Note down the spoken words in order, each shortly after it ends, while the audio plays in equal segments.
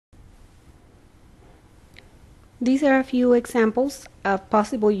These are a few examples of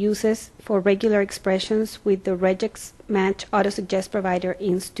possible uses for regular expressions with the Regex Match AutoSuggest provider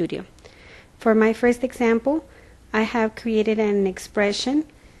in Studio. For my first example, I have created an expression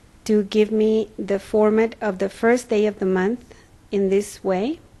to give me the format of the first day of the month in this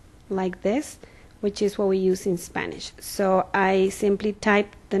way, like this, which is what we use in Spanish. So I simply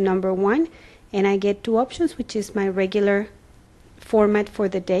type the number 1 and I get two options, which is my regular format for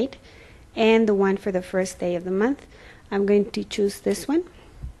the date and the one for the first day of the month. I'm going to choose this one.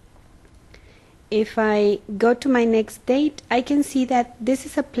 If I go to my next date, I can see that this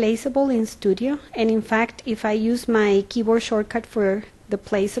is a placeable in Studio, and in fact if I use my keyboard shortcut for the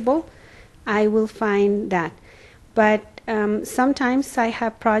placeable, I will find that. But sometimes I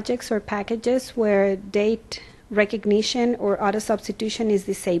have projects or packages where date recognition or auto substitution is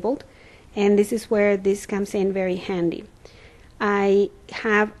disabled, and this is where this comes in very handy. I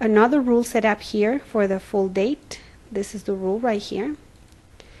have another rule set up here for the full date. This is the rule right here,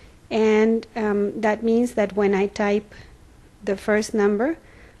 and that means that when I type the first number,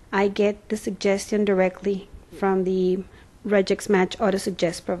 I get the suggestion directly from the Regex Match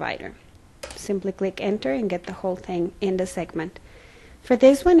AutoSuggest provider. Simply click enter and get the whole thing in the segment. For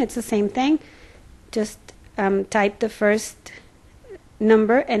this one, it's the same thing. Just type the first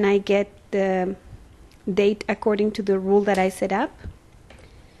number and I get the date according to the rule that I set up.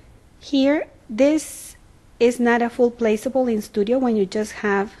 Here, this is not a full placeable in Studio when you just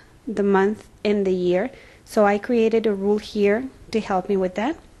have the month and the year. So I created a rule here to help me with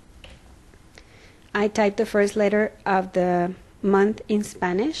that. I type the first letter of the month in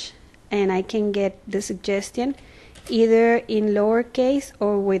Spanish, and I can get the suggestion either in lowercase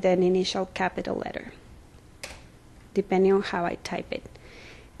or with an initial capital letter, depending on how I type it.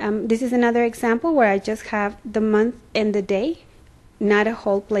 This is another example where I just have the month and the day, not a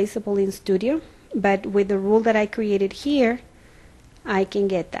whole placeable in Studio, but with the rule that I created here, I can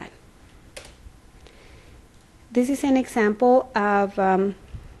get that. This is an example of,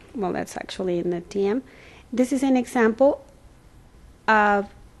 well, that's actually in the TM. This is an example of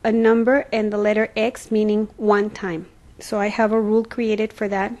a number and the letter X, meaning one time. So I have a rule created for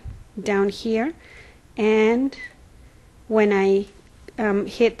that down here, and when I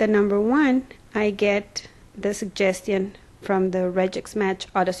hit the number 1, I get the suggestion from the Regex Match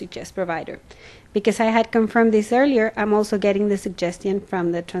AutoSuggest provider. Because I had confirmed this earlier, I'm also getting the suggestion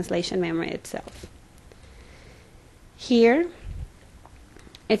from the translation memory itself. Here,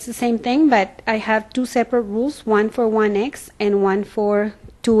 it's the same thing, but I have two separate rules, one for 1x and one for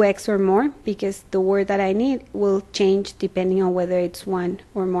 2x or more, because the word that I need will change depending on whether it's one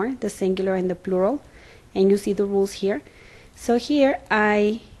or more, the singular and the plural, and you see the rules here. So here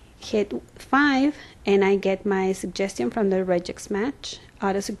I hit 5 and I get my suggestion from the Regex Match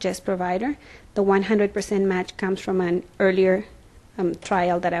AutoSuggest provider. The 100% match comes from an earlier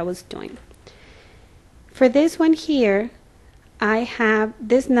trial that I was doing. For this one here, I have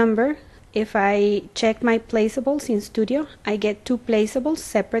this number. If I check my placeables in Studio, I get two placeables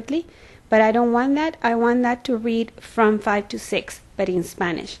separately, but I don't want that. I want that to read from 5 to 6, but in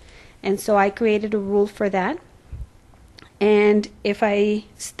Spanish. And so I created a rule for that. And if I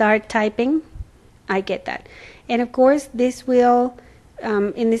start typing, I get that. And of course, this will,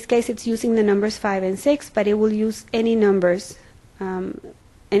 in this case, it's using the numbers 5 and 6, but it will use any numbers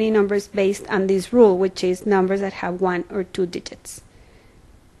based on this rule, which is numbers that have 1 or 2 digits.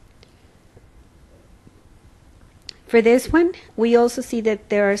 For this one, we also see that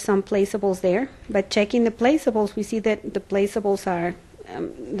there are some placeables there, but checking the placeables, we see that the placeables are,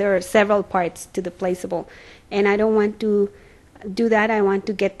 there are several parts to the placeable, and I don't want to do that. I want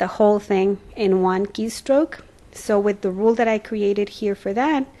to get the whole thing in one keystroke. So with the rule that I created here for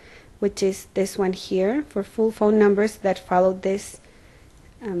that, which is this one here, for full phone numbers that follow this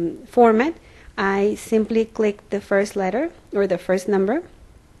format, I simply click the first letter or the first number,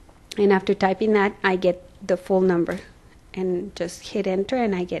 and after typing that, I get the full number and just hit enter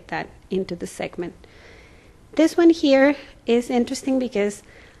and I get that into the segment. This one here is interesting because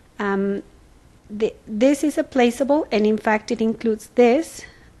this is a placeable, and in fact it includes this,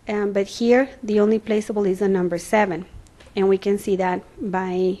 but here the only placeable is the number 7, and we can see that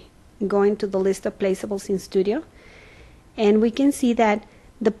by going to the list of placeables in Studio, and we can see that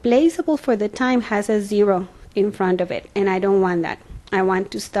the placeable for the time has a 0 in front of it, and I don't want that. I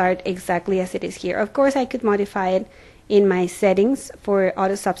want to start exactly as it is here. Of course, I could modify it in my settings for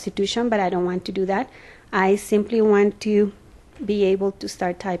auto substitution, but I don't want to do that. I simply want to be able to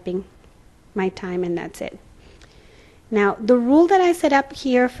start typing my time, and that's it. Now, the rule that I set up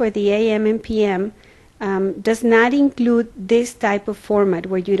here for the AM and PM does not include this type of format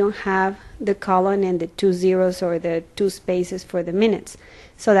where you don't have the colon and the 2 zeros or the 2 spaces for the minutes.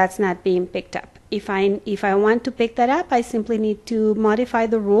 So that's not being picked up. If I want to pick that up, I simply need to modify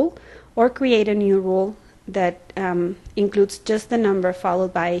the rule or create a new rule that includes just the number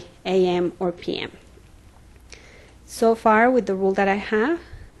followed by AM or PM. So far with the rule that I have,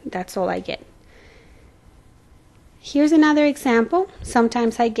 that's all I get. Here's another example.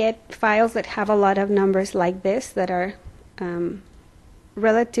 Sometimes I get files that have a lot of numbers like this that are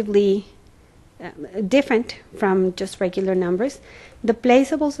relatively different from just regular numbers. The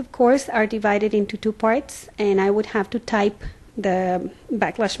placeables, of course, are divided into 2 parts, and I would have to type the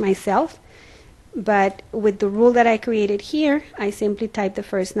backlash myself. But with the rule that I created here, I simply type the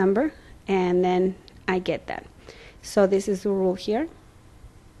first number, and then I get that. So this is the rule here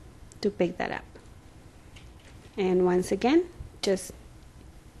to pick that up. And once again, just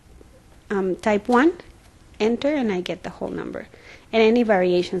type 1, enter, and I get the whole number. And any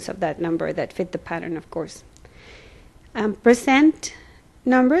variations of that number that fit the pattern, of course. Percent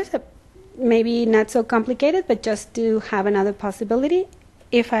numbers, maybe not so complicated, but just to have another possibility.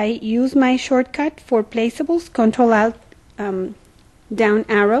 If I use my shortcut for placeables, Control Alt down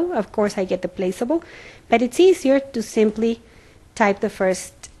arrow, of course I get the placeable, but it's easier to simply type the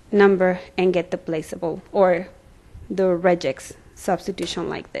first number and get the placeable, or the regex substitution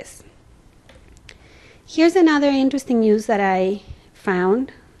like this. Here's another interesting use that I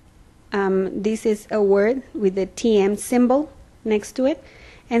found. This is a word with the TM symbol next to it,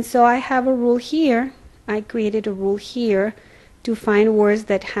 and so I have a rule here. I created a rule here to find words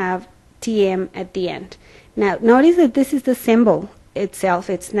that have TM at the end. Now notice that this is the symbol itself.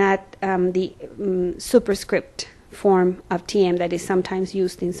 It's not the superscript form of TM that is sometimes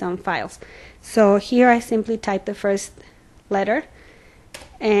used in some files. So here I simply type the first letter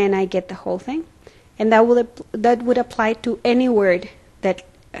and I get the whole thing, and that would apply to any word that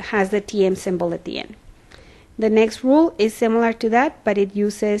has the TM symbol at the end. The next rule is similar to that, but it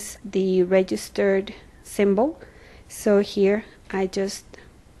uses the registered symbol. So here I just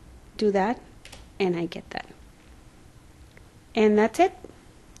do that and I get that. And that's it.